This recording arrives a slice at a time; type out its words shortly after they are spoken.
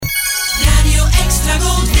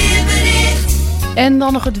En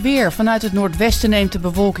dan nog het weer. Vanuit het noordwesten neemt de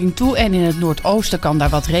bewolking toe en in het noordoosten kan daar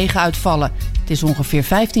wat regen uitvallen. Het is ongeveer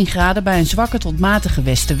 15 graden bij een zwakke tot matige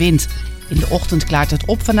westenwind. In de ochtend klaart het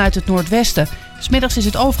op vanuit het noordwesten. 's Middags is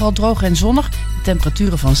het overal droog en zonnig. De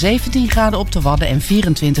temperaturen van 17 graden op de Wadden en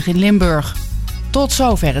 24 in Limburg. Tot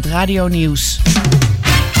zover het radionieuws.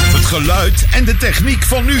 Het geluid en de techniek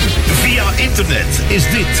van nu. Via internet is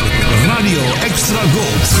dit Radio Extra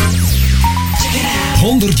Gold.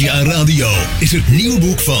 100 jaar radio is het nieuwe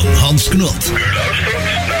boek van Hans Knot. U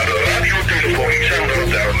luistert naar de radiotelefonie-zender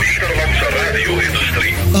der Nederlandse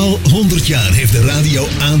radio-industrie. Al 100 jaar heeft de radio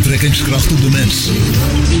aantrekkingskracht op de mens.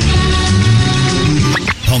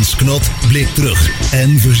 Hans Knot blikt terug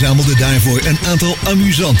en verzamelde daarvoor een aantal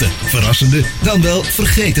amusante, verrassende, dan wel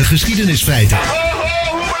vergeten geschiedenisfeiten.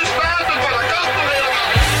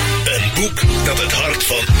 Een boek dat het hart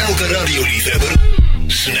van elke radioliefhebber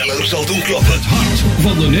sneller zal doen kloppen. Het hart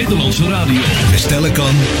van de Nederlandse radio. Bestellen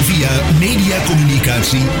kan via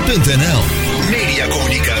mediacommunicatie.nl.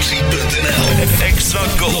 Mediacommunicatie.nl. Extra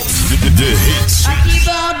Gold. De hits.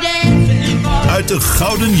 Uit de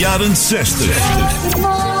gouden jaren 60.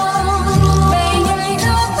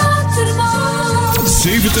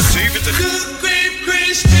 70.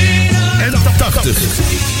 En 80.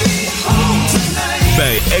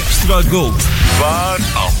 Bij Extra Gold. Waar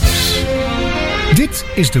anders? Dit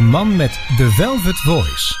is de man met The Velvet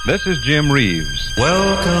Voice. This is Jim Reeves.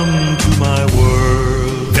 Welcome to my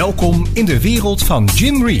world. Welkom in de wereld van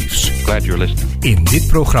Jim Reeves. Glad you're listening. In dit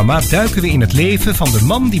programma duiken we in het leven van de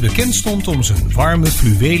man die bekend stond om zijn warme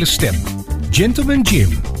fluwelen stem. Gentleman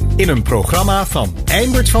Jim. In een programma van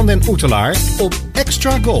Eimert van den Oetelaar op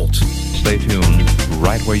Extra Gold. Stay tuned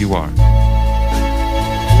right where you are.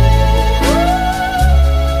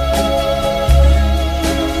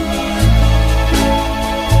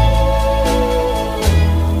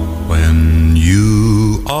 When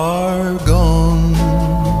you are gone,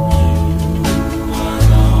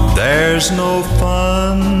 there's no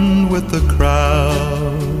fun with the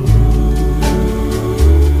crowd.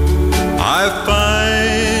 I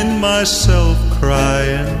find myself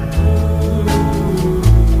crying,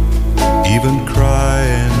 even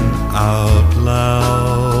crying out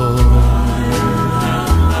loud.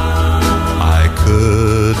 I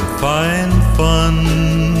could find fun,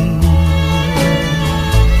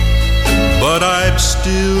 but I'd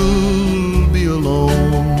still be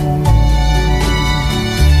alone,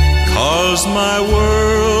 'cause my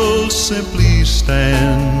world simply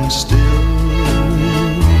stands still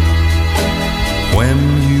when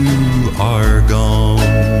you are gone.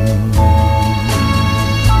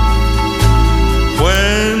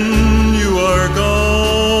 When you are gone,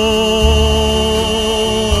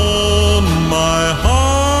 my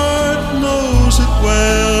heart knows it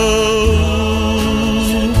well,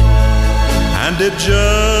 and it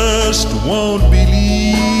just won't believe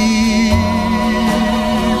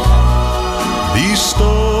these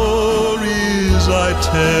stories I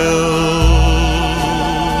tell.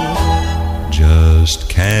 Just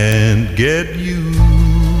can't get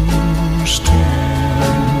used to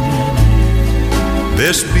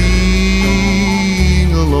this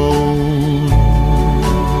being alone,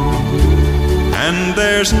 and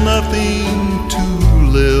there's nothing to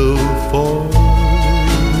live for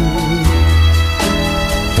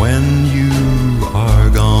when you are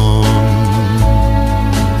gone.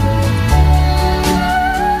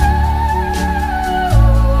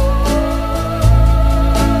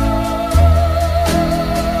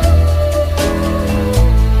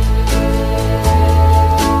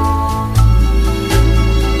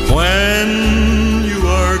 When you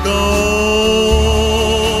are gone,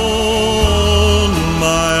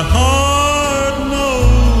 my heart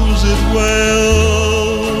knows it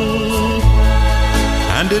well,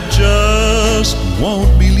 and it just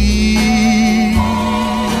won't believe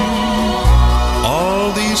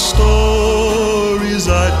all these stories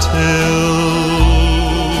I tell.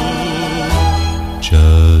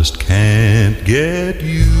 Just can't get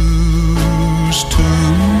used to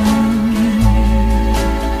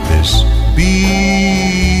this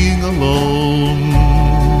being alone,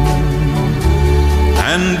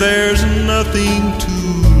 and there's nothing to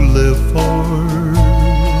live for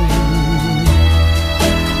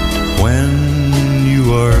when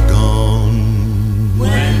you are gone.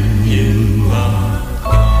 When you are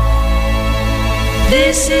gone.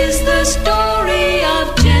 This is the story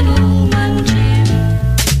of Gentleman Jim.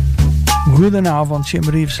 Goedenavond Jim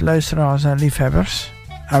Reeves, luisteraars en liefhebbers.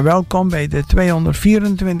 En welkom bij de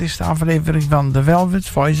 224e aflevering van The Velvet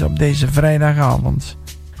Voice op deze vrijdagavond.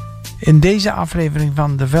 In deze aflevering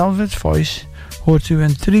van The Velvet Voice hoort u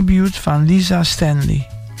een tribute van Lisa Stanley.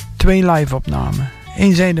 2 live-opnamen.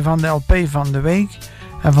 Eén zijde van de LP van de week.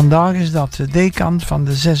 En vandaag is dat de D-kant van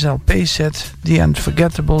de 6 LP-set The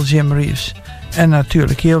Unforgettable Jim Reeves. En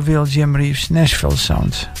natuurlijk heel veel Jim Reeves Nashville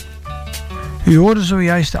Sound. U hoorde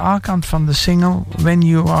zojuist de A-kant van de single When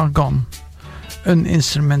You Are Gone. Een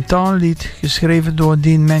instrumentaal lied geschreven door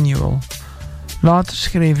Dean Manuel. Later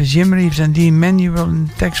schreven Jim Reeves en Dean Manuel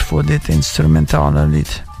een tekst voor dit instrumentale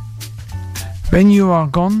lied. When You Are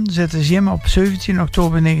Gone zette Jim op 17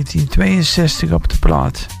 oktober 1962 op de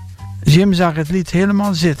plaat. Jim zag het lied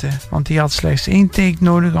helemaal zitten, want hij had slechts 1 take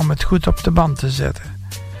nodig om het goed op de band te zetten.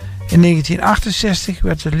 In 1968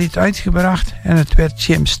 werd het lied uitgebracht en het werd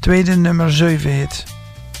Jim's tweede nummer 7 hit.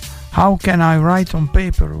 How Can I Write on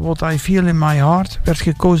Paper What I Feel in My Heart werd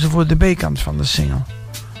gekozen voor de B-kant van de single.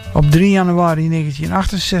 Op 3 januari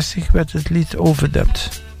 1968 werd het lied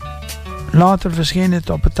overdubbed. Later verscheen het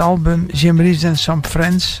op het album Jim Reeves and Some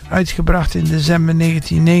Friends, uitgebracht in december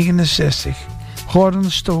 1969.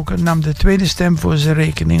 Gordon Stoker nam de tweede stem voor zijn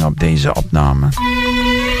rekening op deze opname.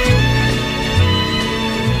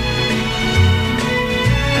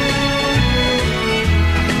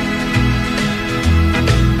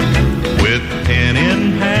 With pen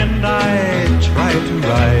in hand I try to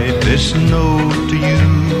write this note to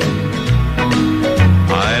you.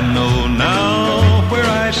 I know now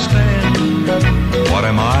where I stand. What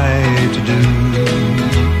am I to do?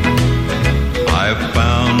 I've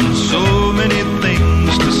found so many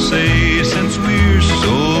things to say since we're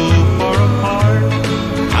so far apart.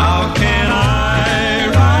 How can I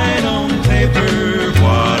write on paper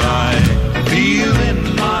what I feel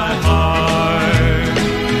in my heart?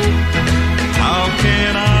 How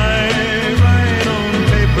can I write on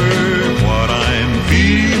paper what I'm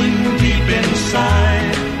feeling deep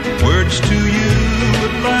inside? Words to you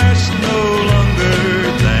would last no longer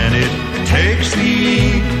than it takes the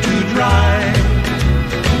ink to dry.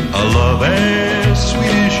 A love as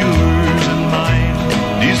sweet as yours and mine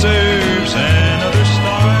deserves another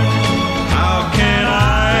start. How can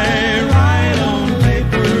I write on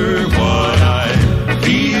paper what I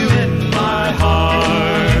feel in my heart?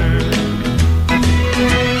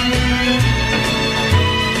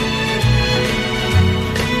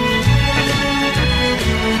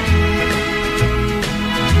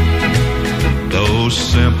 Those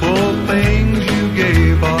simple things you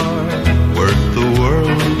gave are worth the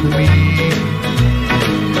world to me,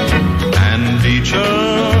 and each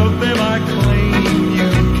of them I claim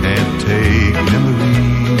you can't take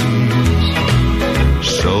memories.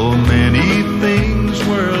 So many things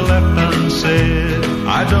were left unsaid,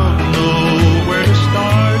 I don't know where to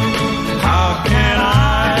start. How can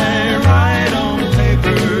I write on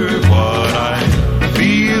paper what I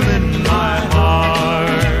feel in my heart?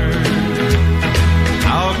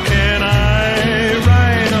 How can I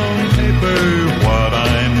write on paper what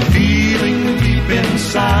I'm feeling deep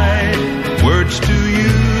inside? Words to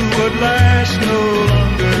you would last no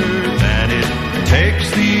longer than it takes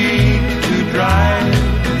the ink to dry.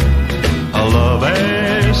 A love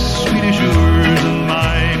as sweet as yours and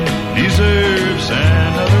mine deserves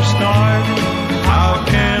another start. How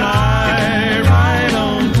can I write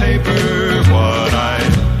on paper what I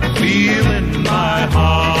feel in my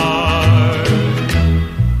heart?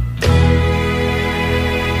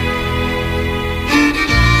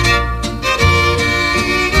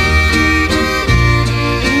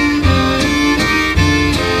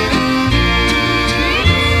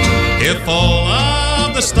 If all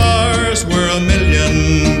of the stars were a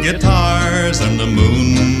million guitars and the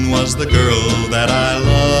moon was the girl that I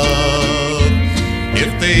love,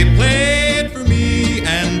 if they played for me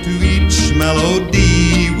and to each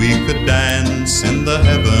melody we could dance in the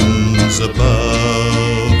heavens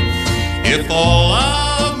above, if all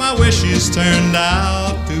of my wishes turned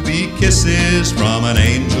out to be kisses from an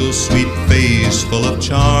angel's sweet face full of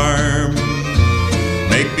charm,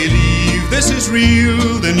 make believe this is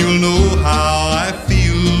real, then you'll know how I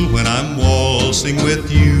feel when I'm waltzing with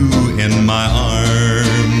you in my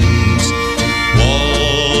arms.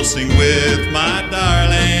 Waltzing with my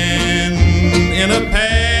darling in a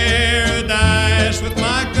paradise with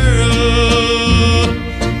my girl.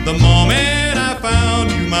 The moment I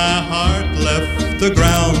found you, my heart left the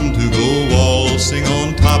ground to go waltzing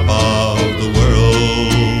on top of the world.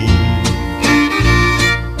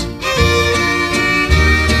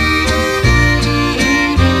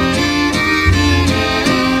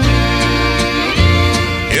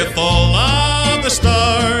 If all of the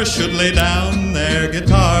stars should lay down their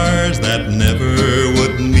guitars, that never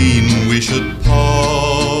would mean we should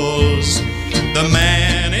pause. The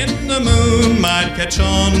man in the moon might catch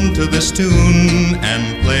on to this tune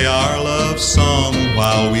and play our love song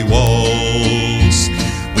while we waltz.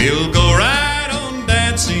 We'll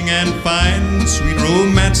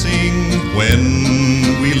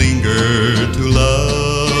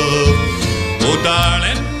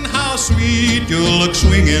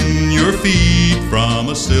swinging your feet from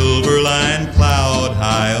a silver-lined cloud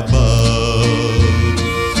high above.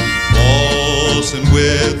 Waltzing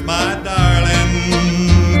with my darling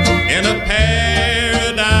in a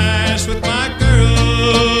paradise with my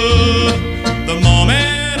girl. The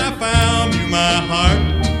moment I found you, my heart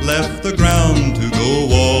left the ground to go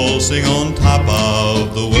waltzing on top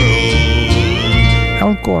of the world.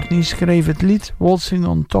 Al Courtney schreef het lied Waltzing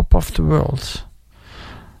on Top of the World.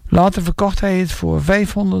 Later verkocht hij het voor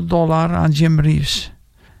 $500 aan Jim Reeves.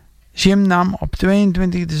 Jim nam op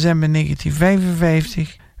 22 december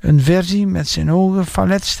 1955 een versie met zijn hoge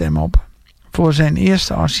falletstem op voor zijn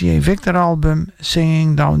eerste RCA Victor album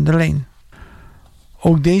Singing Down the Lane.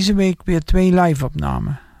 Ook deze week weer 2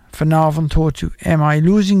 live-opnamen. Vanavond hoort u Am I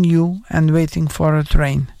Losing You en Waiting for a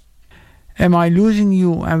Train. Am I Losing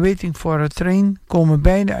You en Waiting for a Train komen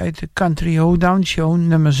beide uit de Country Hoedown Show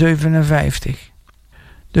nummer 57.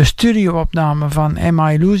 De studioopname van Am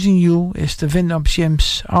I Losing You is te vinden op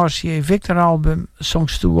Jim's RCA Victor album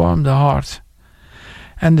Songs to Warm the Heart.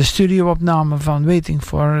 En de studioopname van Waiting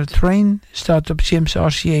for a Train staat op Jim's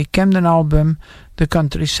RCA Camden album The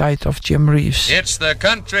Countryside of Jim Reeves. It's the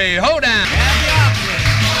Country Hoedown.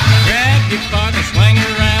 Grab your partner, swing it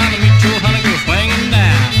around, and meet your honey go swinging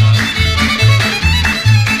down.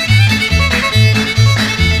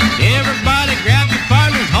 Everybody grab your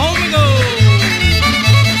partners, home we go.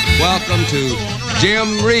 Welcome to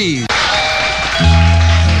Jim Reeves.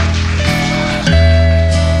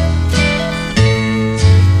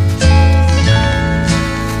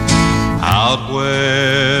 Out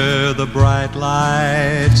where the bright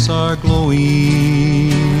lights are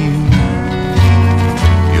glowing,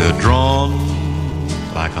 you're drawn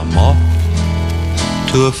like a moth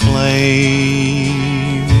to a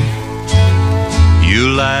flame.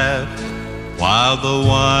 You laugh while the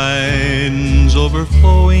wine's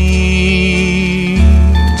overflowing,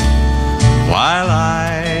 while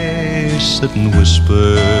I sit and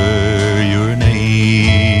whisper your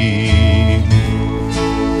name.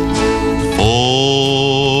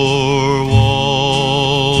 4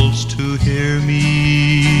 walls to hear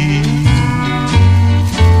me,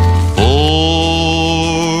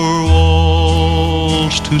 4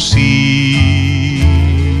 walls to see,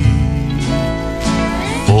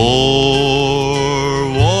 4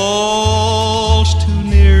 walls too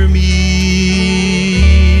near me,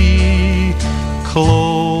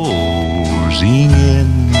 closing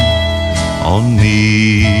in on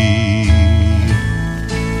me.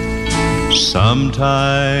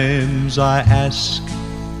 Sometimes I ask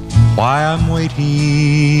why I'm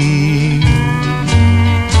waiting,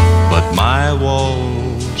 but my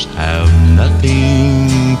walls have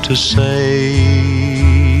nothing to say.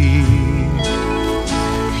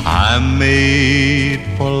 I'm made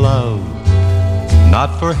for love,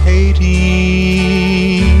 not for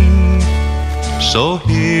hating. So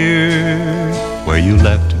here, where you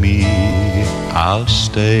left me, I'll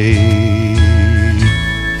stay.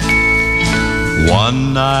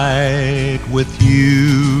 One night with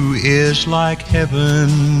you is like heaven,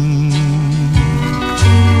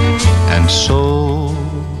 and so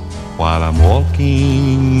while I'm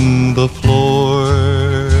walking the floor,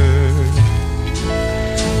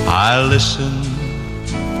 I listen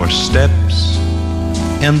for steps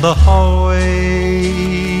in the hallway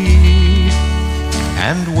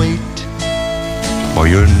and wait for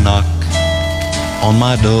your knock on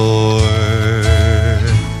my door.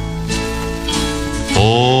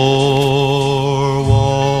 4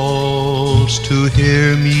 walls to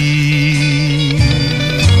hear me,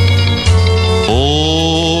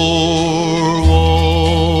 4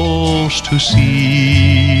 walls to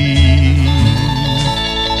see,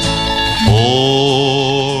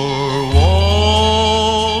 4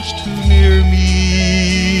 walls too near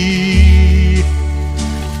me,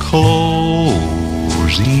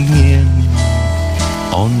 closing in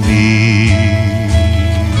on me.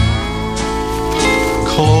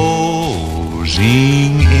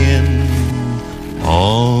 Closing in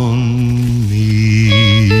on me.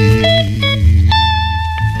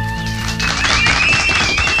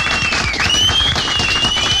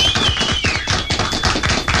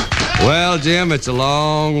 Well, Jim, it's a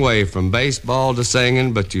long way from baseball to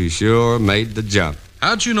singing, but you sure made the jump.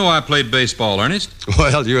 How'd you know I played baseball, Ernest?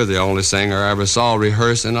 Well, you're the only singer I ever saw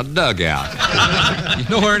rehearse in a dugout. You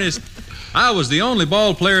know, Ernest, I was the only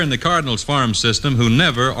ball player in the Cardinals farm system who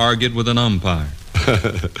never argued with an umpire.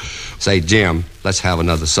 Say, Jim, let's have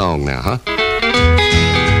another song now, huh?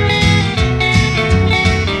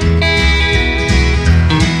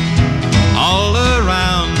 All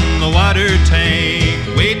around the water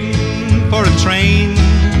tank, waiting for a train.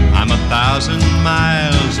 I'm 1,000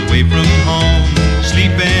 miles away from home,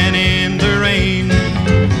 sleeping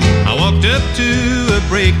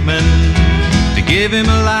brakeman to give him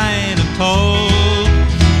a line of toll.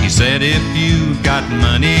 He said, if you've got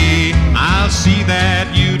money, I'll see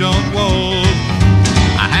that you don't woe.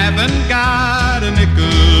 I haven't got a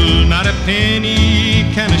nickel, not a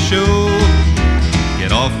penny can I show.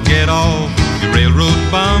 Get off, you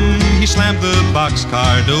railroad bum. He slammed the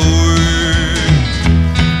boxcar door.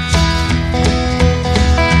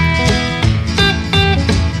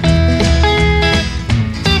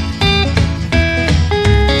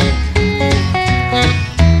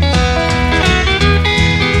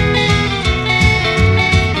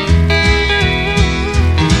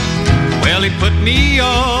 Well, he put me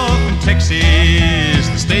off in Texas,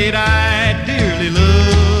 the state I dearly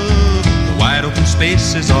love. The wide open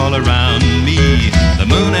spaces all around me, the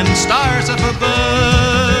moon and stars up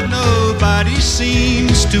above. Nobody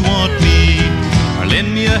seems to want me or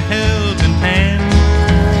lend me a helping hand.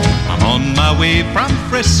 I'm on my way from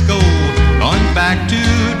Frisco, going back to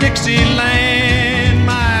Dixieland.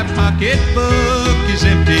 My pocketbook is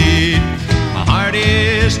empty, my heart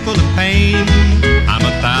is full of pain. I'm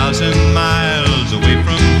 1,000 miles away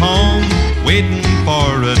from home, waiting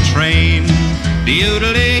for a train.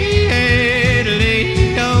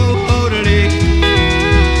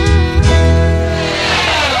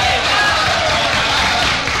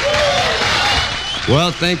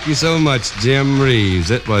 Well, thank you so much, Jim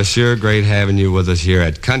Reeves. It was sure great having you with us here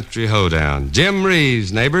at Country Hoedown. Jim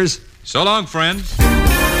Reeves, neighbors. So long, friends.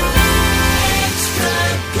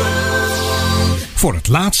 Voor het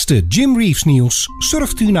laatste Jim Reeves nieuws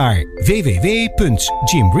surft u naar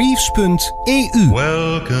www.jimreeves.eu.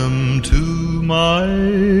 Welcome to my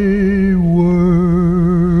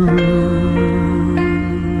world.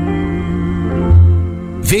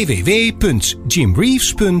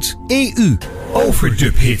 www.jimreeves.eu.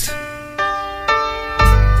 Overdub hit.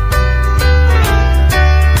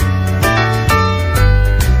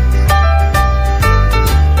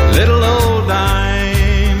 Little old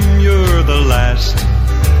dime, you're the last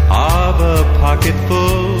of a pocket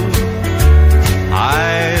full.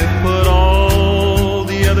 I've put all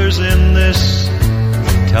the others in this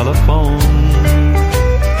telephone.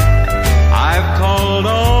 I've called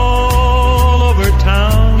all over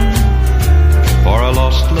town for a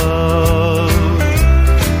lost love.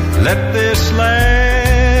 Let this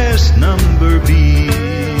last number be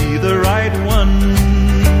the right one.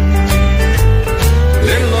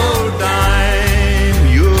 Little old dime,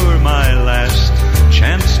 you're my last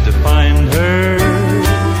chance to find her.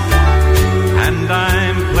 And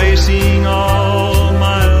I'm placing all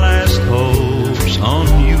my last hopes on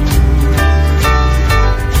you.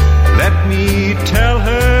 Let me tell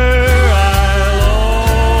her I'll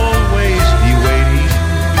always be waiting,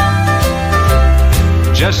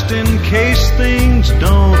 just in case things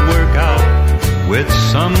don't work out with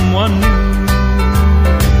someone new.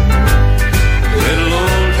 Little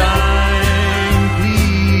old dime,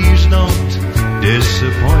 please don't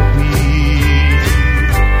disappoint me.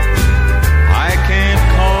 I can't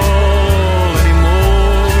call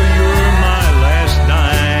anymore, you're my last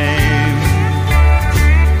dime.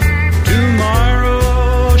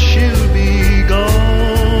 Tomorrow she'll be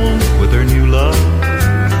gone with her new love,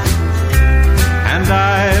 and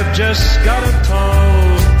I've just gotta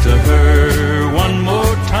talk to her one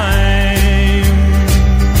more time.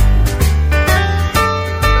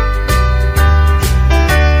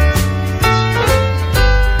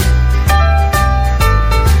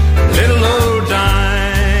 Little old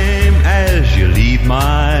dime, as you leave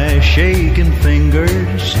my shaking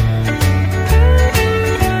fingers,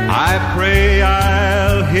 I pray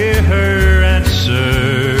I'll hear her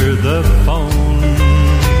answer the phone.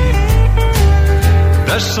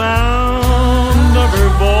 The sound of her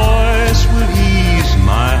voice will ease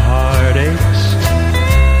my heartaches,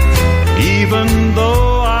 even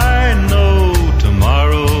though I know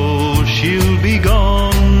tomorrow she'll be gone.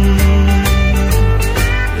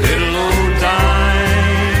 Little old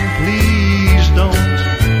dime, please don't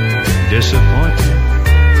disappoint me.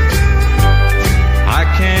 I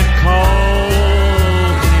can't call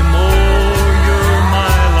anymore, you're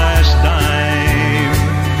my last dime.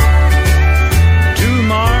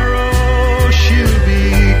 Tomorrow she'll be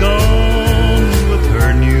gone with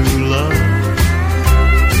her new love,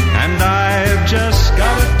 and I've just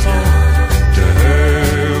gotta talk to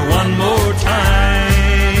her one more time.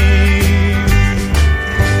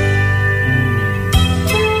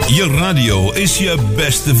 Je radio is je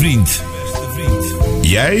beste vriend.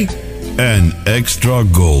 Jij en Extra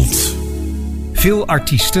Gold. Veel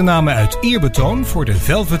artiesten namen uit eerbetoon voor de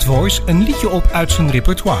Velvet Voice een liedje op uit zijn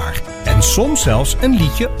repertoire. En soms zelfs een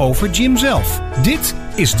liedje over Jim zelf. Dit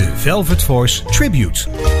is de Velvet Voice Tribute.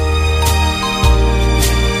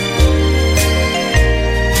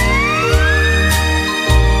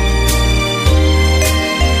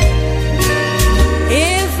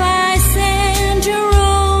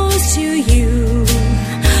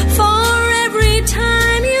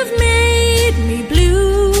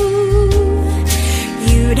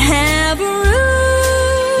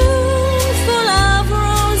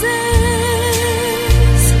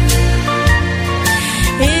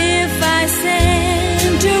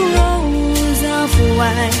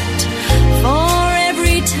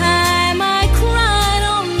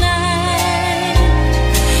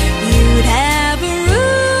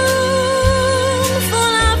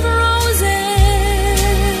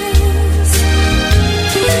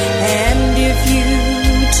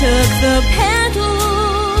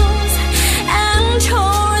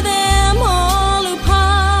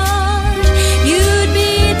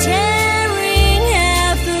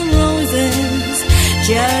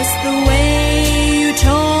 just the way you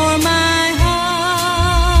tore my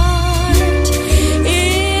heart.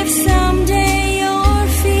 If someday you're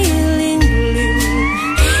feeling blue,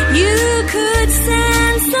 you could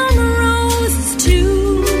send some roses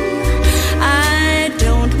too. I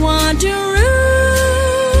don't want a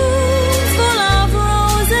room full of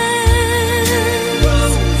roses.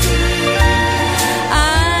 I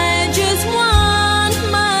just want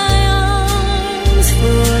my arms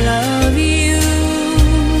full of you.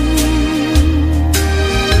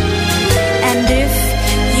 And if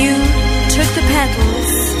you took the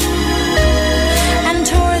petals and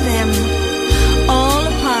tore them all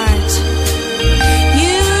apart,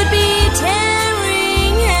 you'd be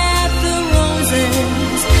tearing at the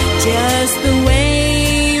roses just the way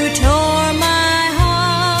you tore my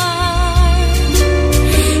heart.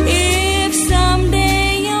 If someday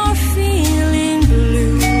you're feeling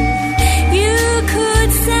blue, you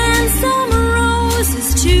could send some roses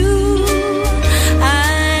too. I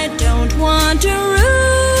don't want a room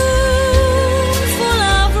full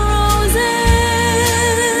of roses.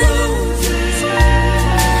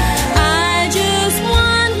 I just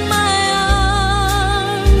want my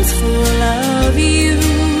arms full of you.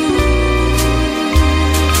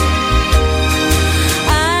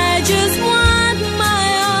 I just want my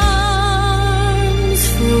arms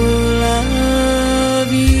full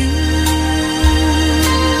of you.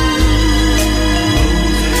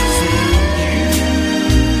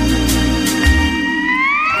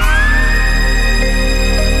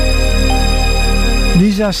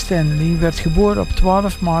 Lisa Stanley werd geboren op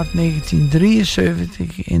 12 maart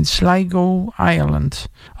 1973 in Sligo, Ireland,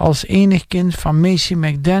 als enig kind van Macy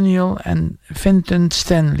McDaniel en Vincent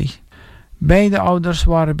Stanley. Beide ouders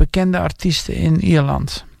waren bekende artiesten in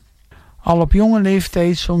Ierland. Al op jonge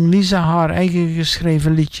leeftijd zong Lisa haar eigen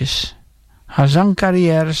geschreven liedjes. Haar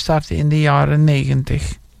zangcarrière startte in de jaren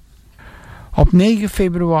 90. Op 9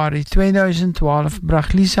 februari 2012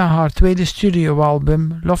 bracht Lisa haar tweede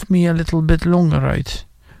studioalbum Love Me A Little Bit Longer uit.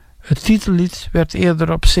 Het titellied werd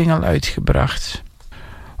eerder op single uitgebracht.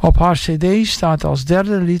 Op haar cd staat als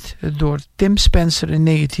derde lied het door Tim Spencer in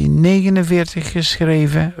 1949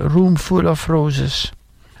 geschreven Room Full of Roses.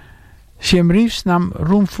 Jim Reeves nam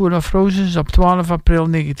Room Full of Roses op 12 april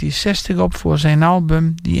 1960 op voor zijn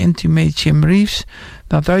album The Intimate Jim Reeves,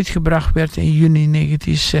 dat uitgebracht werd in juni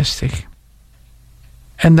 1960.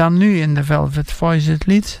 En dan nu in de Velvet Voice het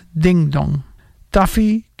lied Ding Dong.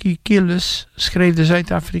 Taffy Kikilis schreef de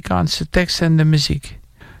Zuid-Afrikaanse tekst en de muziek.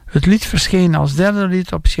 Het lied verscheen als derde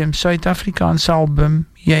lied op Jim's Zuid-Afrikaanse album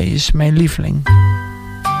Jij is mijn lieveling.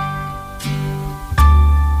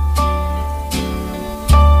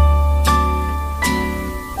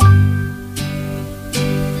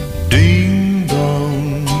 Ding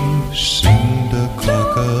dong, sing de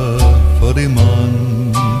klokken voor die man.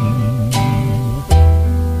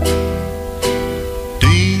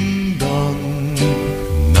 Ding dong,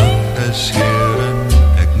 nacht is hier en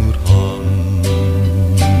ik moet gaan.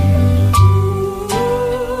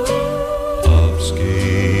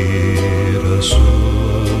 Afscheid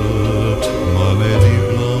zoet, maar weer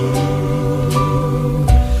niet lang.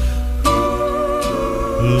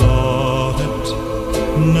 Laat het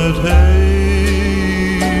net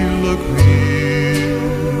heerlijk wees.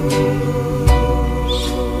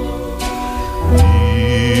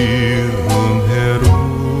 Hierom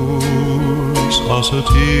herroes als het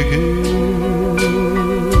hier is.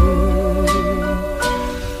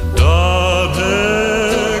 Dat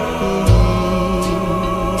ik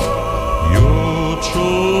geloof, jo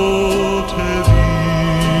trotte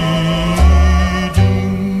wie.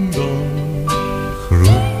 Ding dong,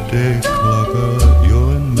 groet de klokken, jo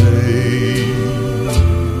en mij.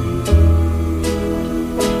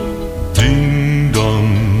 Ding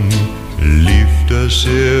dong, liefde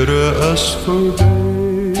zeer is voorbij.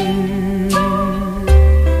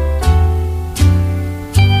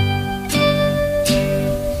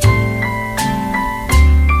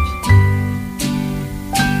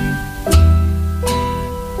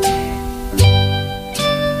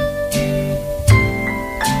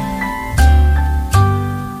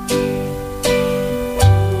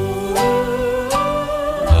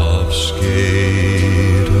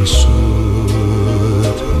 Afscheid is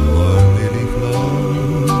zoet, maar weer niet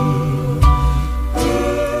lang.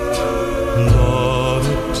 Laat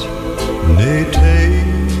het niet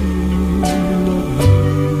heerlijk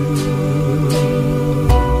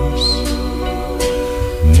wees.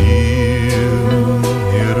 Nieuw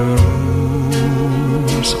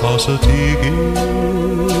herroes als het hier is.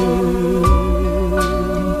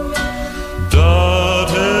 Dat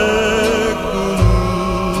ik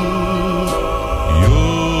geloof,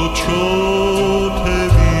 jo trotte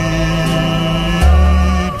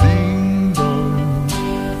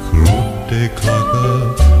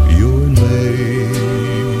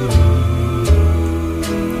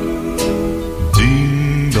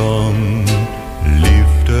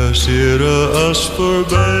us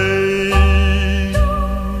voorbij.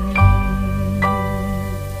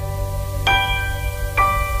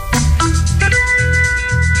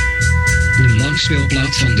 De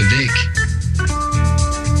langspeelplaat van de week.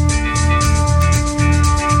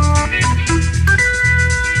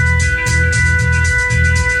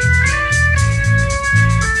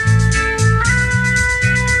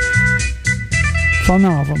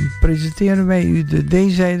 Vanavond presenteren wij u de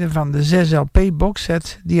D-zijde van de 6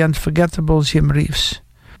 LP-boxset The Unforgettable Jim Reeves.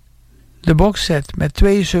 De boxset met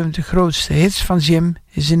 72 grootste hits van Jim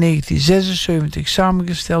is in 1976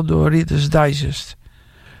 samengesteld door Reader's Digest.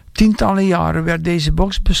 Tientallen jaren werd deze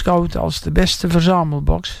box beschouwd als de beste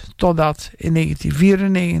verzamelbox, totdat in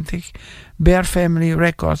 1994 Bear Family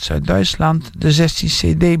Records uit Duitsland de 16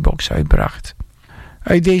 CD-box uitbracht.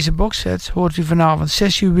 Uit deze boxset hoort u vanavond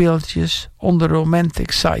 6 juweeltjes onder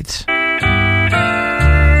Romantic Sights.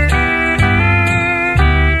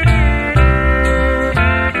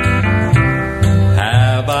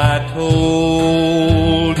 Have I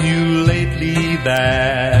told you lately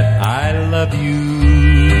that I love you?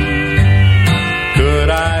 Could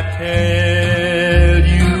I tell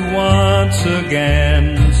you once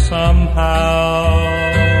again somehow?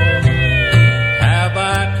 Have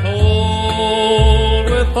I told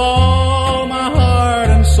with all my heart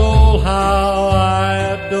and soul how I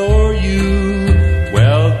adore you?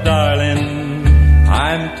 Well, darling,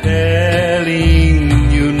 I'm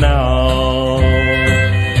telling you now.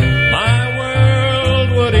 My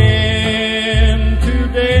world would end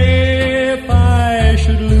today if I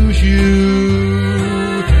should lose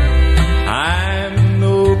you. I'm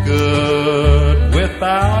no good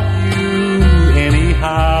without you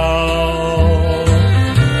anyhow.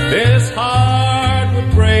 This heart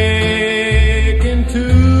would break in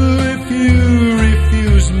two if you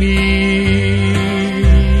refuse me.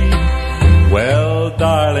 Well,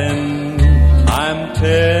 darling, I'm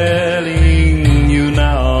telling you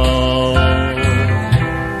now.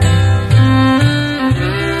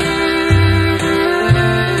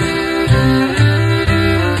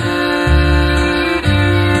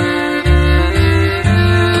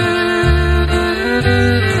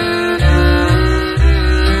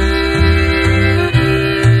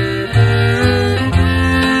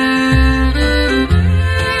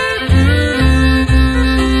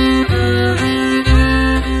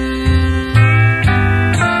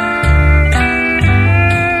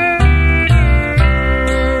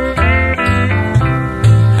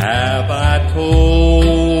 Have I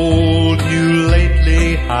told you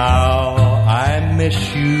lately how I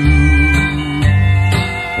miss you?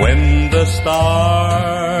 When the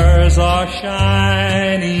stars are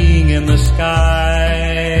shining in the sky,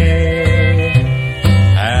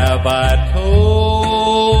 have I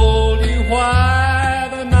told you why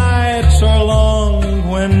the nights are long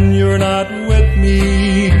when you're not with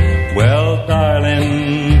me? Well,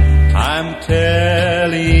 darling, I'm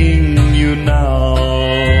telling you now.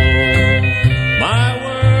 My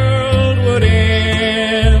world would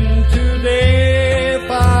end today if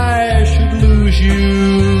I should lose you.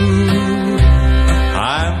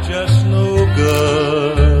 I'm just no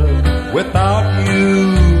good without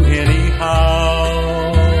you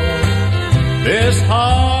anyhow. This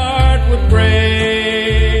heart would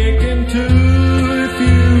break in two if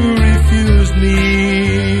you refused me.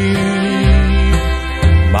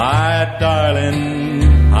 My darling,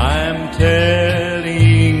 I'm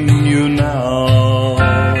telling you now.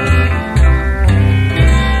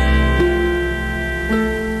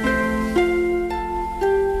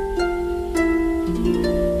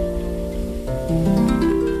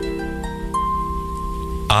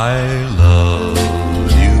 I love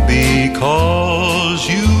you because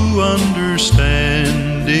you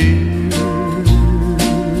understand, dear,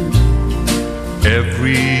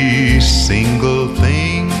 every single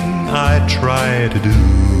thing I try to do.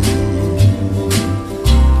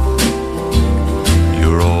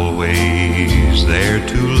 You're always there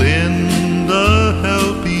to lend a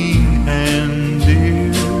helping hand,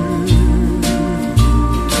 dear.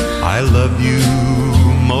 I love you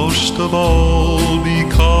most of all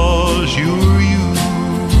because you're you.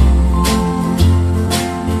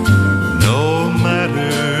 No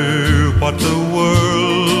matter what the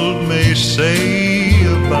world may say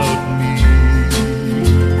about me,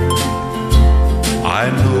 I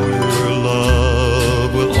know your love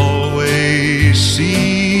will always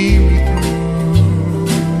see me through.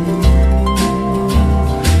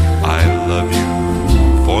 I love you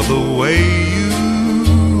for the way you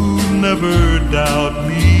never doubt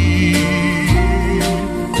me.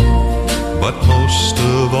 But most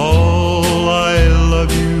of all, I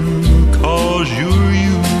love you 'cause you're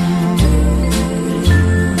you.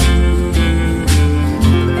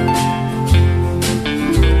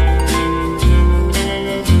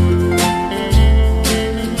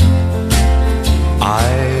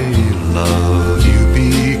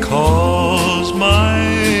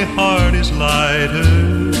 lighter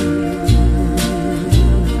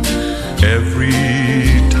every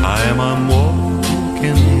time I'm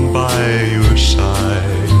walking by your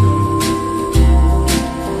side.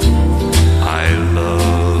 I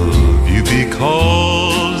love you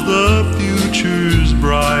because the future's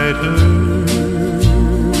brighter.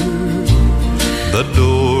 The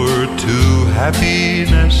door to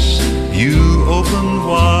happiness you open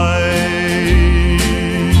wide.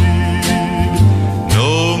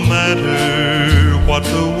 No matter what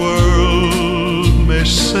the world may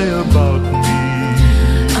say about me,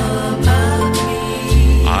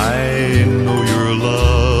 I know your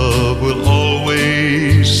love will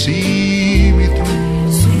always see me through.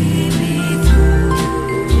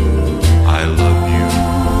 I love you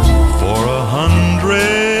for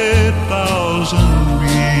 100,000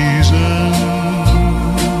 reasons,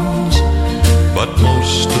 but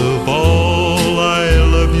most of all I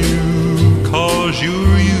love you 'cause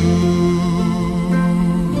you're you.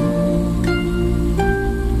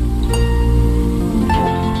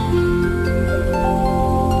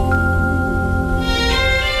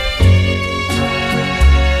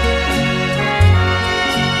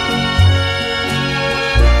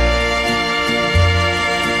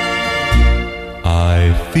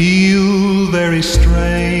 Feel very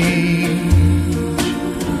strange.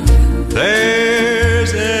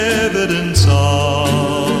 There's evidence of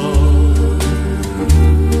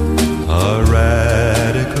a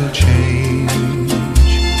radical change.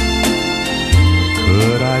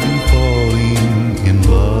 Could I be falling in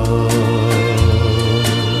love?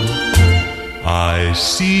 I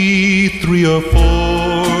see 3 or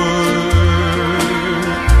 4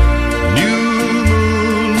 new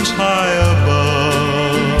moons high above.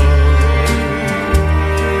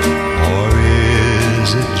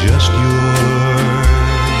 Just your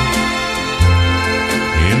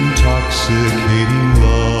intoxicating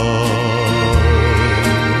love.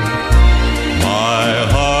 My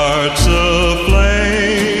heart's a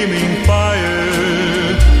flaming fire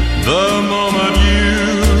the moment you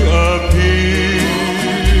appear.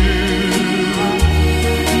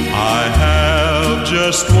 I have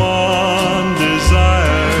just one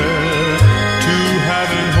desire, to have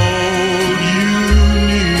and hold you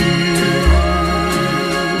near.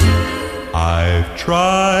 I've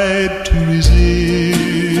tried to resist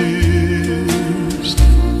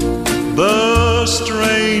the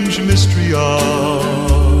strange mystery of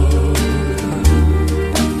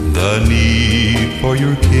the need for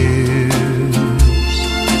your kiss.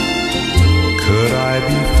 Could I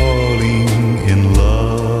be falling in love?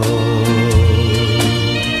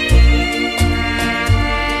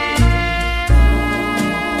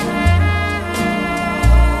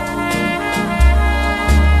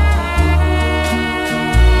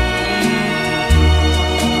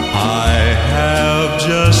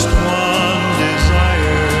 Just one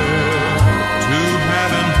desire, to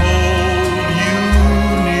have and hold you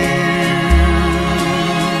near.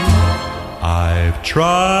 I've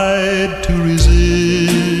tried to resist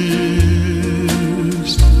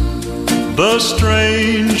the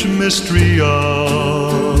strange mystery of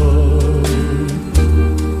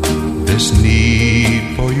this need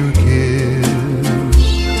for your kiss.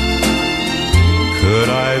 Could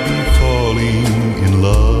I be falling in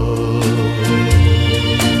love?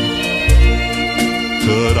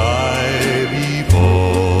 Could I be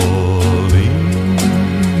falling in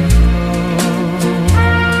love?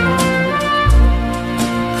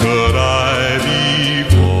 Could I be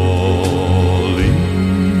falling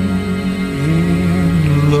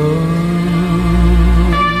in love?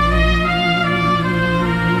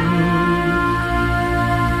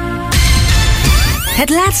 Het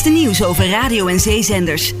laatste nieuws over radio- en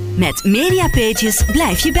zeezenders. Met Mediapages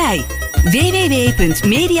blijf je bij.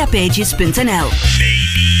 www.mediapages.nl.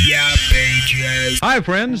 Hi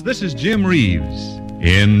friends, this is Jim Reeves.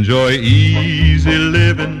 Enjoy easy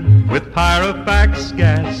living with Pyrofax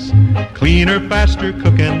gas. Cleaner, faster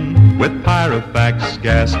cooking with Pyrofax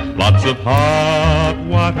gas. Lots of hot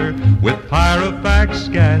water with Pyrofax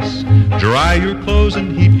gas. Dry your clothes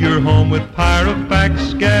and heat your home with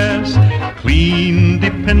Pyrofax gas. Clean,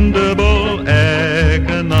 dependable,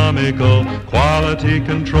 economical, quality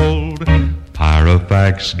controlled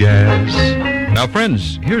Pyrofax gas. Now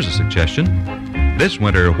friends, here's a suggestion. This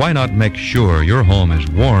winter, why not make sure your home is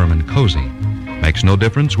warm and cozy? Makes no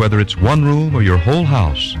difference whether it's one room or your whole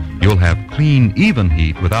house. You'll have clean, even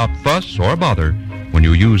heat without fuss or bother when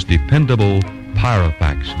you use dependable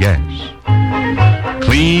Pyrofax gas.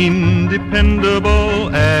 Clean, dependable,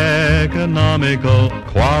 economical,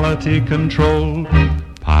 quality control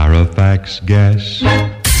Pyrofax gas.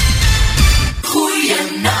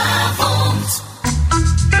 Goedenavond.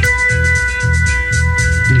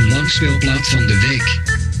 langspeelplaat van de week.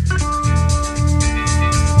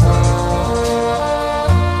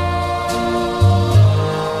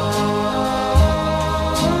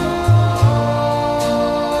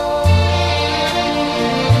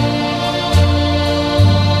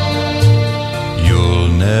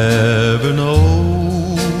 You'll never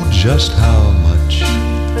know just how much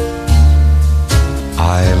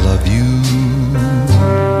I love you.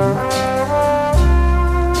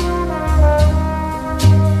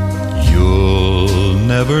 You'll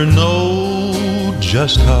never know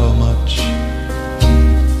just how much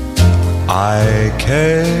I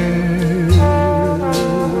care.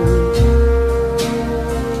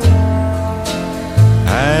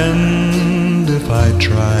 And if I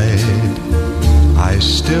tried, I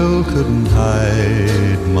still couldn't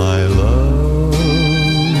hide my love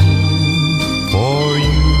for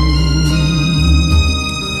you.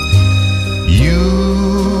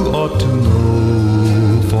 You ought to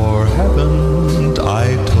know, for haven't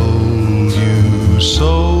I told you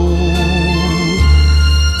so?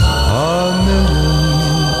 A million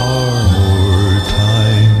or more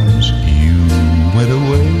times you went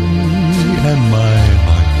away and my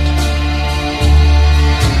heart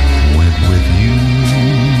went with you.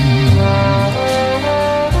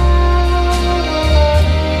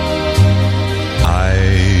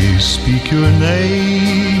 I speak your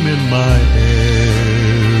name in my every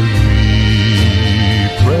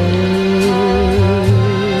prayer.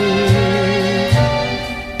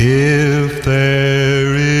 If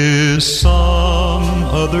there is some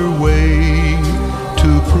other way to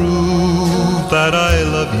prove that I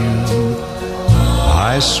love you,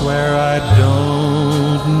 I swear I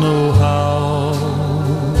don't know how.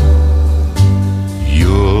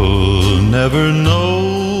 You'll never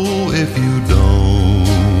know if you don't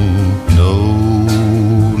know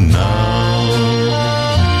now.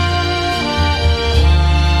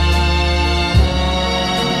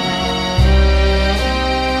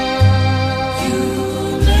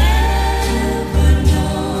 You'll never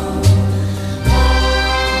know.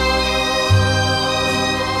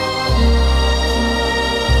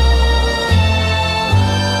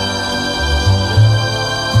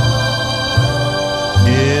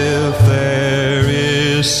 If there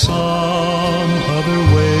is some other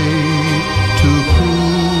way to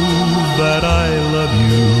prove that I love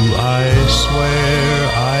you, I swear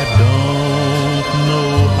I don't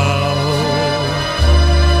know how.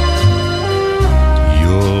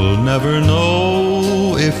 You'll never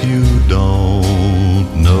know if you don't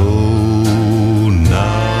know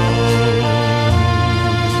now.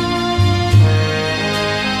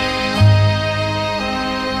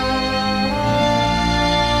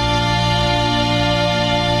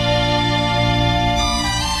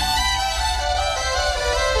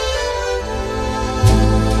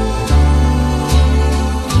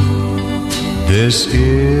 This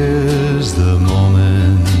is the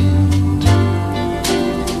moment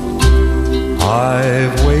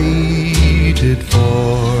I've waited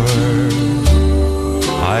for.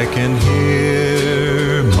 I can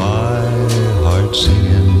hear my heart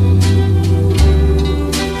singing.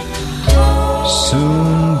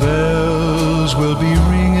 Soon bells will be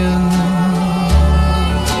ringing.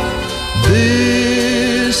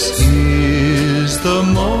 This is the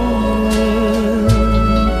moment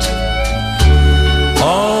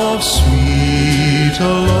of sweet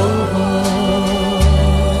aloha.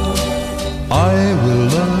 I will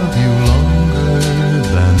love you longer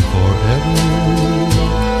than forever.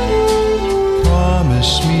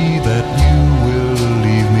 Promise me that you will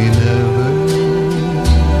leave me never.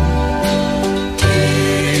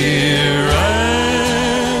 Here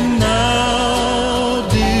and now,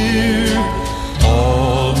 dear,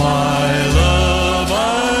 all my love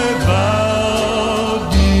I vow,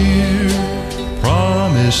 dear.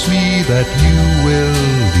 Promise me that you will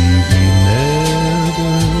leave me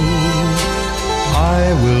never. I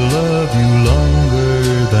will love you longer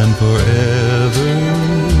than forever.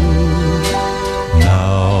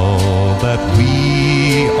 Now that we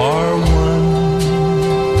are one,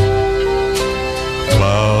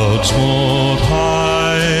 clouds won't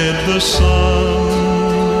hide the sun.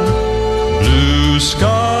 Blue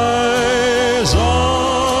skies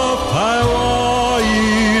of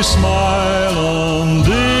Hawaii smile on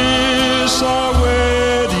this our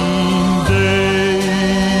wedding day.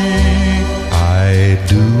 I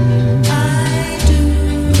do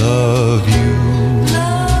love you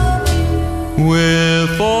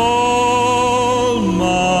with all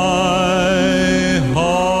my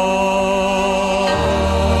heart.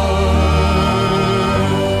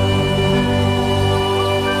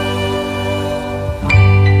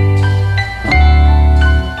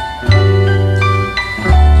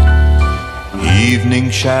 Evening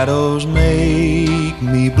shadows make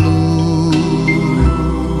me blue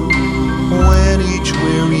when each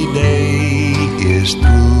weary day is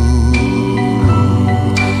through.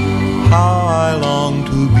 How I long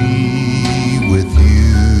to be with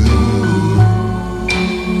you,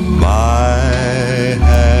 my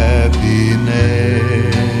happiness.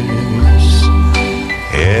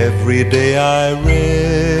 Every day I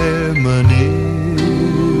reminisce,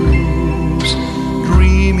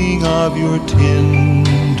 dreaming of your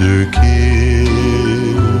tender kiss,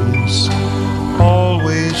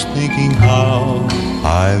 always thinking how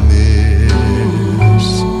I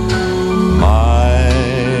miss my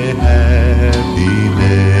happiness.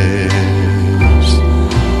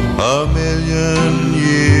 A million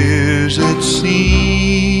years it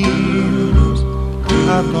seems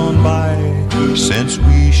have gone by since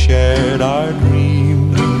we shared our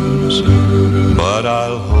dreams, but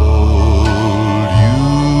I'll hold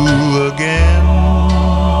you again.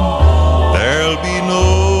 There'll be no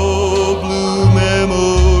blue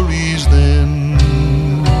memories then,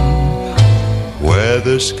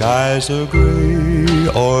 whether skies are gray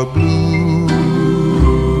or blue.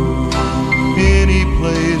 Any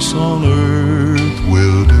place on earth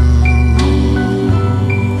will do,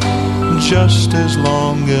 just as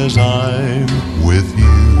long as I'm with you.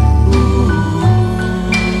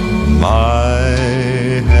 My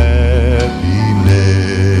happiness.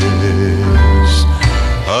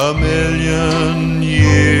 A million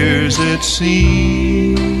years it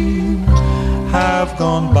seems have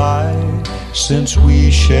gone by since we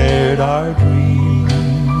shared our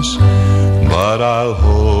dreams, but I'll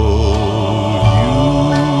hold you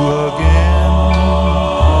again.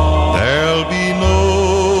 There'll be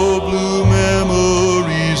no blue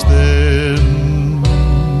memories then,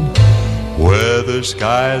 whether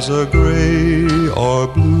skies are gray or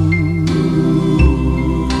blue.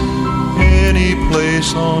 Any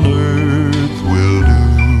place on earth will do,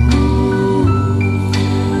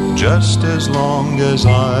 just as long as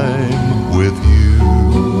I'm with you.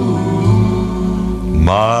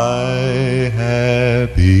 My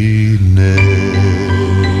happiness.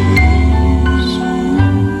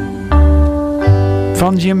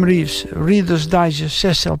 Van Jim Reeves, Reader's Digest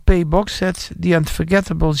 6 LP boxset, The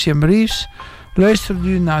Unforgettable Jim Reeves, luistert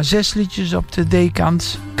u naar 6 liedjes op de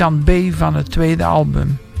D-kant, kant B van het tweede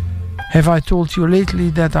album. Have I Told You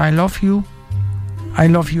Lately That I Love You? I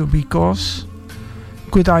Love You Because?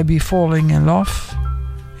 Could I Be Falling in Love?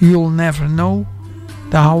 You'll Never Know?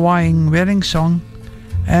 The Hawaiian Wedding Song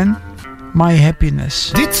en My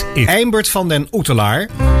Happiness. Dit is Eimert van den Oetelaar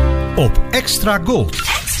op Extra Gold.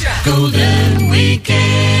 Extra Golden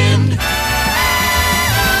Weekend.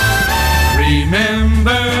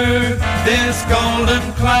 Remember this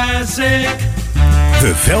golden classic.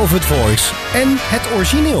 The Velvet Voice en het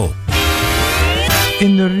origineel.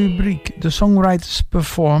 In de rubriek The Songwriters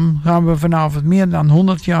Perform gaan we vanavond meer dan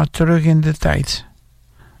 100 jaar terug in de tijd.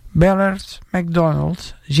 Ballard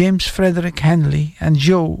MacDonald, James Frederick Henley en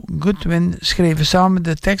Joe Goodwin schreven samen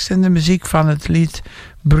de tekst en de muziek van het lied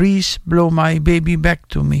Breeze Blow My Baby Back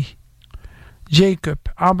to Me.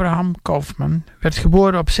 Jacob Abraham Kaufman werd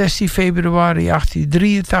geboren op 16 februari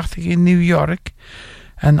 1883 in New York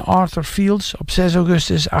en Arthur Fields op 6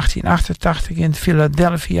 augustus 1888 in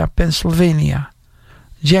Philadelphia, Pennsylvania.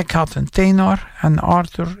 Jack had een tenor en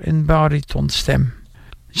Arthur een baritonstem.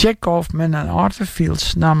 Jack Kaufman en Arthur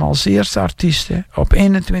Fields namen als eerste artiesten op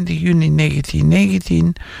 21 juni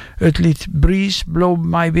 1919 het lied Breeze Blow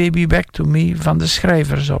My Baby Back to Me van de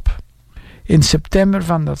schrijvers op. In september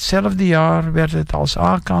van datzelfde jaar werd het als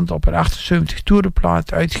A-kant op een 78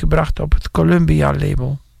 toerenplaat uitgebracht op het Columbia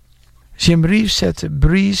label. Jim Reeves zette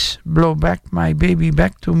Breeze Blow Back My Baby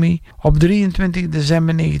Back to Me op 23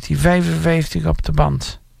 december 1955 op de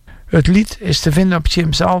band. Het lied is te vinden op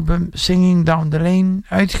Jim's album Singing Down the Lane,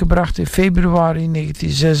 uitgebracht in februari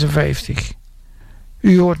 1956.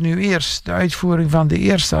 U hoort nu eerst de uitvoering van de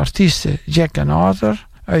eerste artiesten Jack en Arthur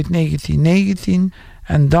uit 1919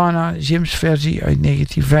 en daarna Jim's versie uit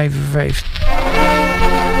 1955.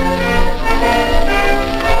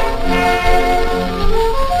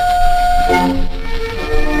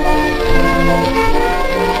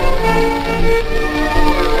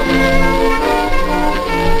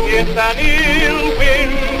 It's an ill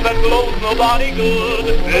wind that blows nobody good,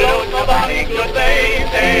 blows nobody good, they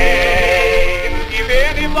say. If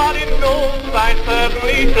anybody knows, I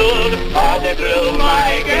certainly should, or they blew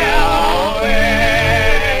my gal away.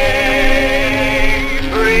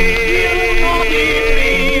 Breeze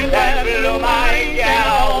that blew my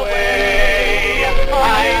gal away.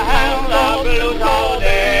 I have the blues all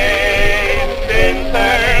day, since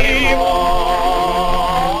early morn.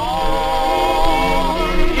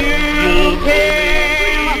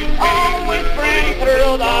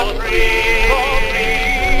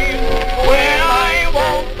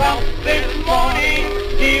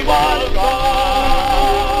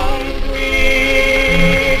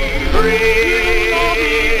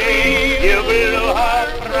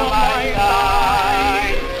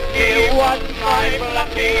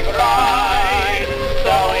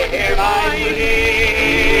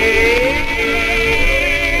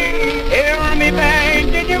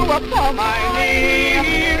 upon my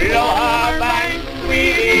knee. Blow her back,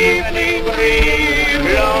 sweet evening breeze.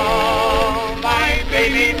 Blow my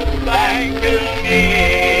baby back to me.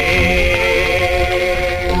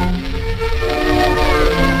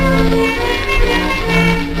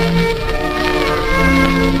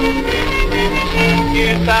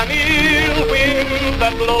 It's an ill wind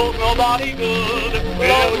that blows nobody good,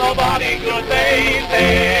 blows nobody good, they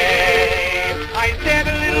say. I said a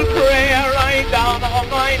little prayer right down on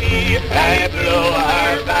my knee, and blew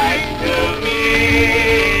her back to me.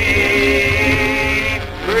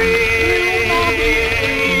 Breeze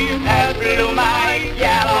that blew my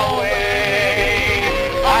gal away.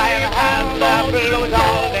 I've had the blues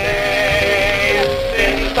all day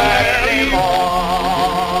since early morning.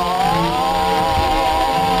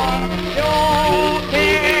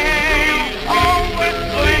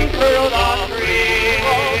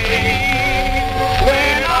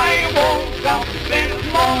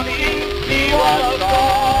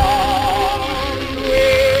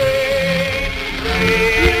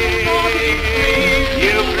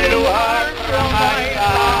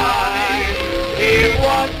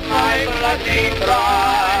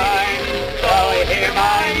 Bride, so hear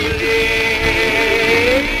my plea.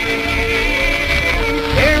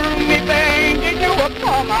 Hear me begging you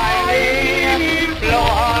upon my knee. Blow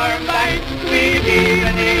her my sweet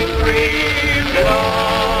evening breeze. Blow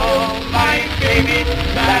my baby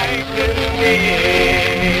back to me.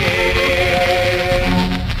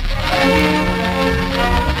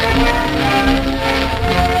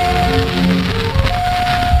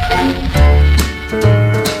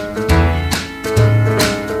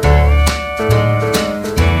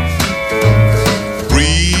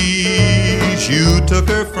 Took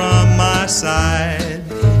her from my side.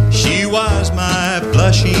 She was my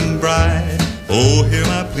blushing bride. Oh, hear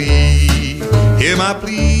my plea, hear my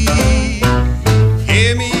plea.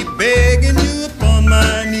 Hear me begging you upon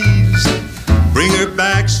my knees. Bring her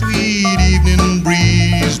back, sweet evening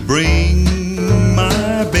breeze. Bring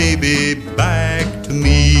my baby back to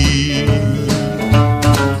me.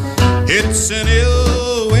 It's an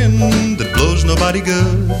ill wind that blows nobody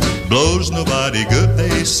good, blows nobody good,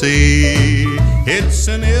 they say. It's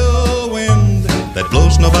an ill wind that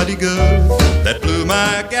blows nobody good, that blew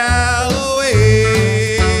my gal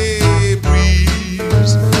away.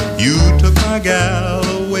 Breeze, you took my gal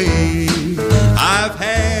away. I've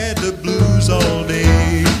had the blues all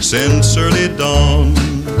day since early dawn,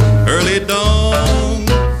 early dawn.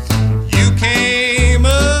 You came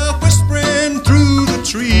a-whispering through the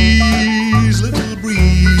trees, little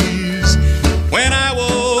breeze. When I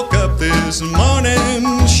woke up this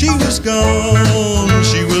morning, she was gone,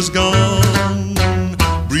 she was gone.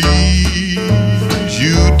 Breeze,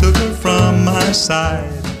 you took her from my side.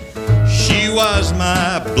 She was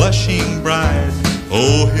my blushing bride.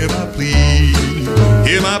 Oh, hear my plea,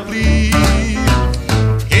 hear my plea.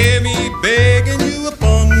 Hear me begging you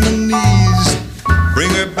upon my knees.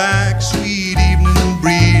 Bring her back, sweet evening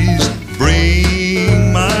breeze.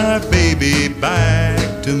 Bring my baby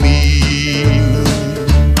back to me.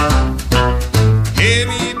 Hear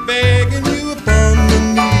me begging you upon my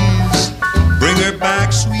knees. Bring her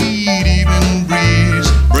back, sweet evening breeze.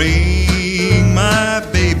 Bring my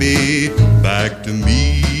baby back to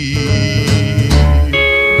me.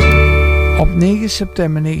 Op 9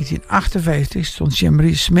 september 1958 stond Jim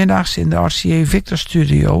Reeves 's middags in de RCA Victor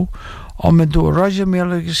studio om het door Roger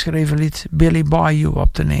Miller geschreven lied Billy Bayou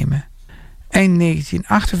op te nemen. Eind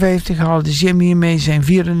 1958 haalde Jim hiermee zijn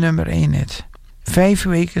 4e nummer 1 hit. 5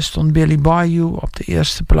 weken stond Billy Bayou op de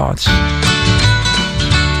eerste plaats.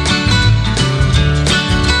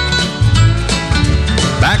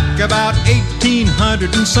 Back about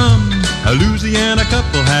 1800 and some, a Louisiana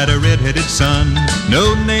couple had a red-headed son.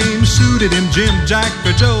 No name suited him, Jim, Jack,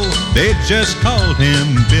 or Joe. They just called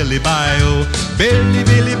him Billy Bayou. Billy,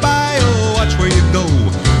 Billy Bayou, watch where you go.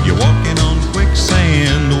 You're walking on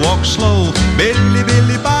quicksand, walk slow. Billy,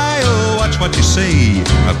 Billy Bayou, watch what you say.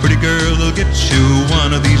 A pretty girl will get you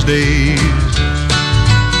one of these days.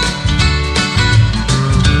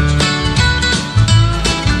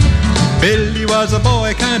 Billy was a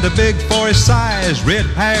boy kind of big for his size, red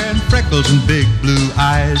hair and freckles and big blue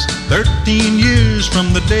eyes. 13 years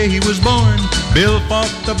from the day he was born, Bill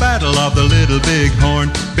fought the battle of the Little Big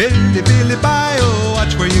Horn. Billy, Billy Bayou,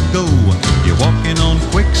 watch where you go. You're walking on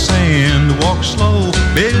quicksand, walk slow.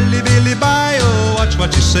 Billy, Billy Bayou, watch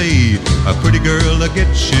what you say. A pretty girl will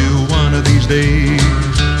get you one of these days.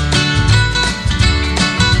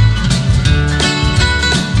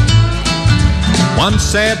 One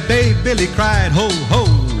sad day Billy cried, ho, ho,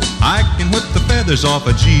 I can whip the feathers off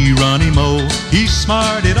a Geronimo. He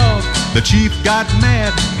smarted off, the chief got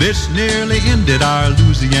mad. This nearly ended our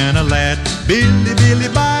Louisiana lad. Billy, Billy,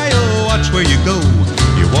 Bio, watch where you go.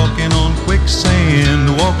 You're walking on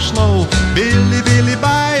quicksand, walk slow. Billy, Billy,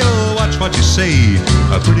 Bio, watch what you say.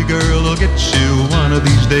 A pretty girl will get you one of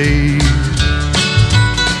these days.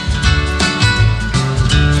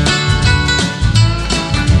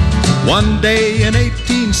 One day in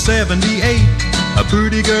 1878, a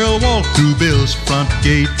pretty girl walked through Bill's front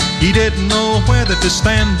gate. He didn't know whether to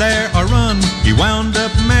stand there or run. He wound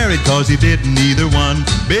up married cause he didn't either one.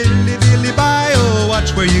 Billy, Billy, Bio,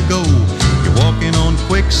 watch where you go. You're walking on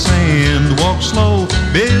quicksand, walk slow.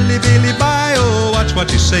 Billy, Billy, Bio, watch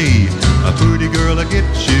what you say. A pretty girl will get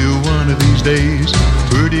you one of these days.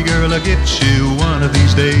 Pretty girl will get you one of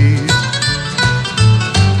these days.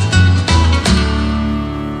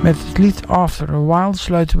 Met het lied After a While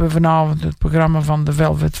sluiten we vanavond het programma van The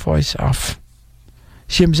Velvet Voice af.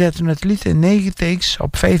 Jim zette het lied in 9 takes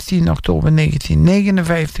op 15 oktober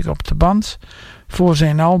 1959 op de band voor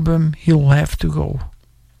zijn album He'll Have to Go.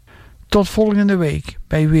 Tot volgende week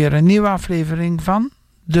bij weer een nieuwe aflevering van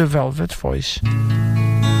The Velvet Voice.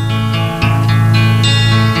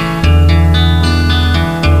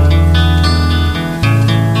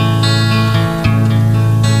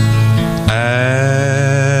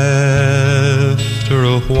 After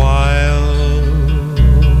a while,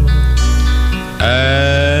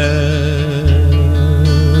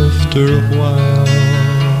 after a while,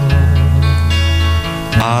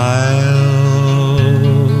 I'll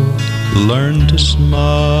learn to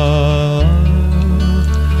smile.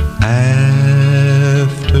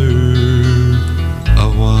 After a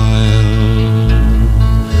while,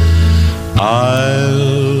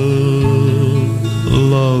 I'll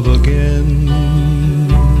love again.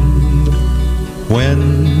 When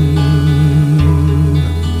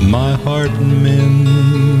my heart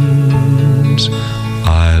mends,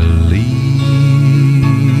 I leave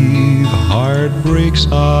heartbreak's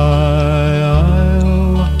isle.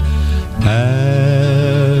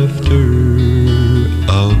 After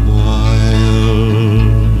a while,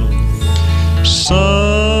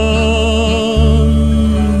 someday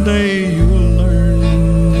you'll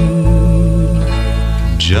learn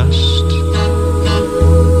just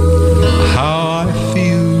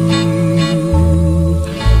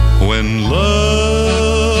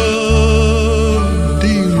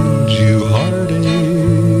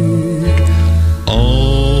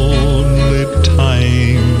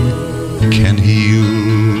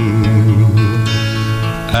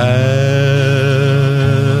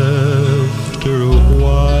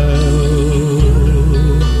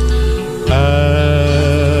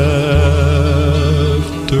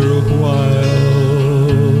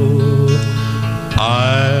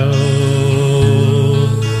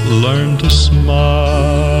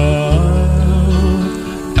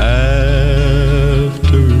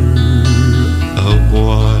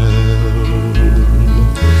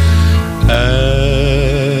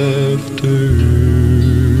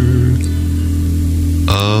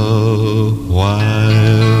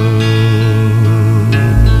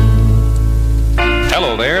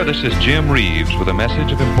This is Jim Reeves with a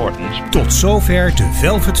message of importance. Tot zover de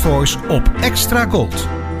Velvet Voice op Extra Gold.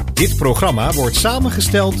 Dit programma wordt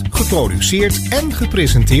samengesteld, geproduceerd en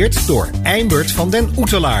gepresenteerd door Eimert van den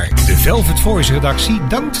Oetelaar. De Velvet Voice redactie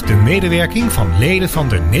dankt de medewerking van leden van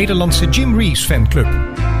de Nederlandse Jim Reeves fanclub.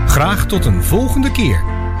 Graag tot een volgende keer.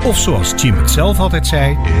 Of zoals Jim het zelf altijd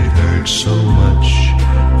zei: It hurts so much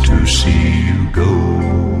to see you go.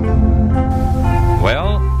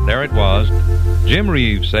 Well, there it was. Jim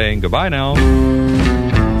Reeves saying goodbye now.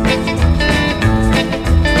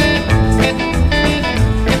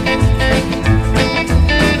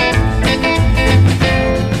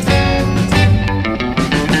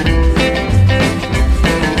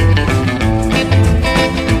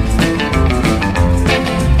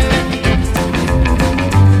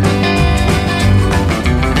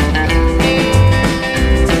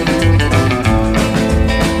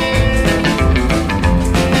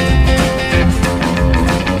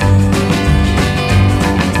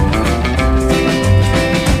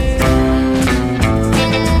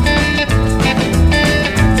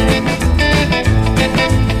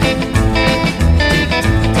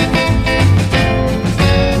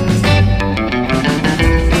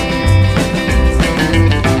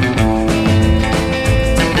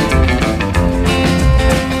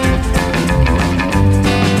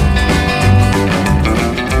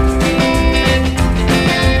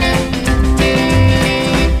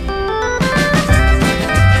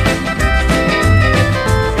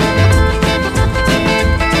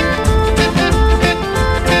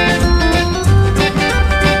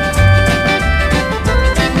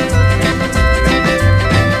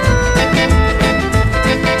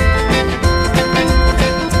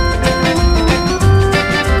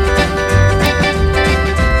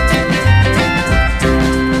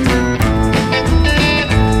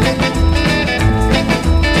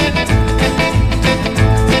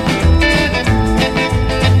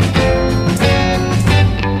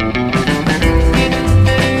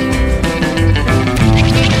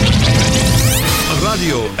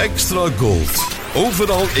 Gold.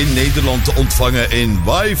 Overal in Nederland te ontvangen in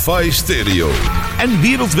wifi stereo. En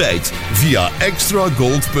wereldwijd via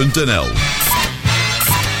extragold.nl.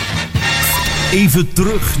 Even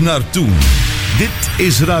terug naar toen. Dit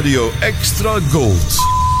is Radio Extra Gold.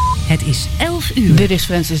 Het is 11 uur. Dit is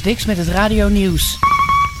Francis Dix met het Radio Nieuws.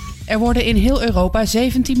 Er worden in heel Europa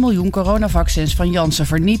 17 miljoen coronavaccins van Janssen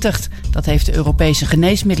vernietigd. Dat heeft de Europese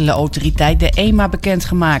Geneesmiddelenautoriteit, de EMA,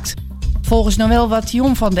 bekendgemaakt. Volgens Noël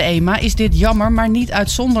Watillon van de EMA is dit jammer, maar niet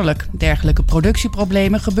uitzonderlijk. Dergelijke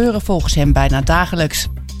productieproblemen gebeuren volgens hem bijna dagelijks.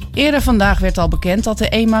 Eerder vandaag werd al bekend dat de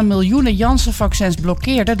EMA miljoenen Janssen-vaccins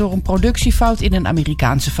blokkeerde door een productiefout in een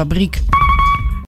Amerikaanse fabriek.